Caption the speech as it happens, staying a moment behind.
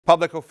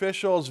Public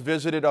officials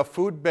visited a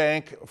food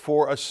bank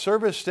for a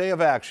service day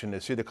of action to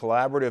see the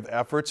collaborative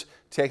efforts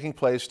taking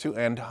place to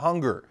end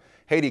hunger.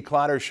 Haiti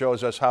Clotter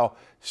shows us how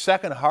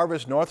Second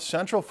Harvest North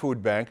Central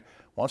Food Bank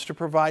wants to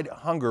provide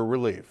hunger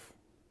relief.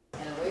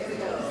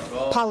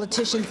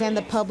 Politicians and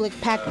the public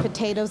packed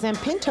potatoes and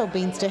pinto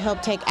beans to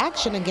help take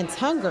action against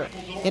hunger.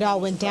 It all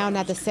went down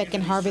at the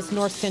Second Harvest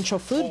North Central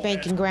Food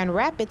Bank in Grand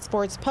Rapids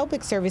for its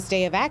Public Service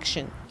Day of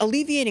Action.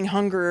 Alleviating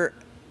hunger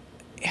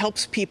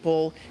helps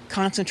people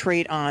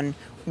concentrate on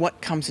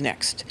what comes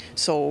next.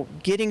 So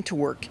getting to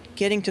work,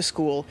 getting to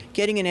school,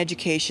 getting an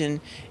education,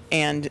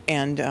 and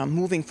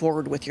moving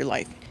forward with your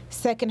life.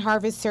 Second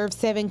Harvest serves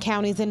 7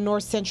 counties in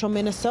north central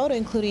Minnesota,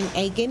 including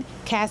Aiken,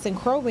 Cass, and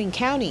Crow Wing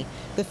County.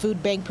 The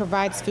food bank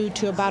provides food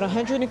to about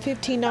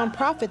 115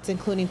 nonprofits,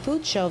 including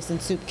food shelves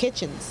and soup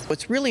kitchens.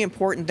 It's really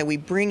important that we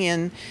bring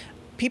in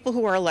people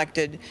who are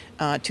elected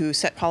to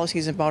set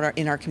policies in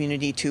our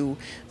community, to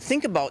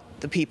think about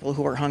the people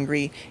who are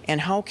hungry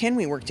and how can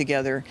we work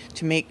together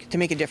to make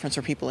a difference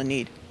for people in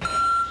need.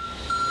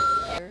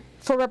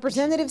 For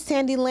Representative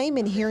Sandy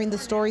Lehman, hearing the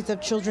stories of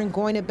children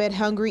going to bed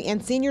hungry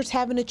and seniors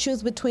having to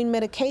choose between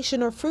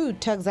medication or food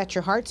tugs at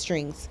your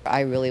heartstrings. I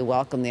really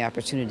welcome the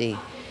opportunity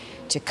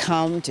to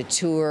come to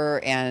tour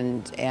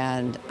and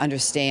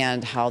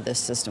understand how this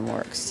system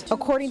works.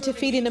 According to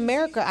Feeding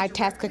America,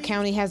 Itasca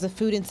County has a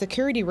food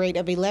insecurity rate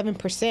of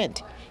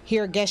 11%.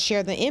 Here, guests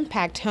share the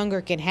impact hunger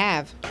can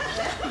have.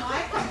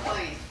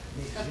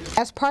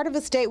 As part of a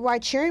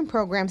statewide sharing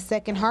program,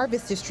 Second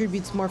Harvest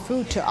distributes more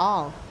food to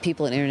all.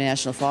 People in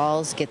International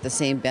Falls get the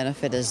same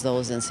benefit as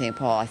those in St.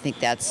 Paul. I think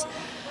that's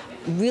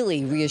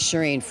really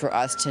reassuring for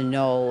us to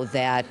know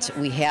that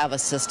we have a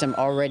system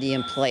already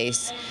in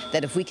place,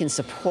 that if we can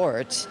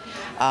support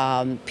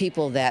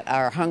people that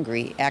are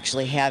hungry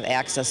actually have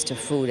access to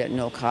food at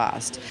no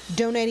cost.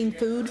 Donating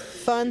food,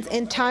 funds,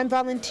 and time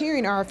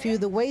volunteering are a few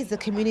of the ways the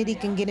community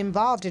can get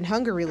involved in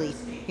hunger relief.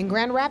 In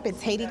Grand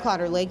Rapids, Haiti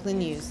Clotter, Lakeland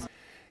News.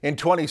 In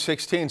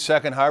 2016,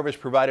 Second Harvest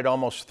provided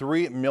almost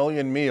 3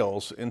 million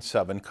meals in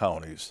 7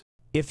 counties.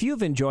 If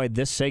you've enjoyed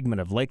this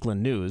segment of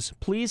Lakeland News,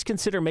 please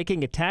consider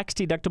making a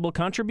tax-deductible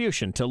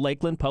contribution to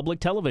Lakeland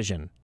Public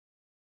Television.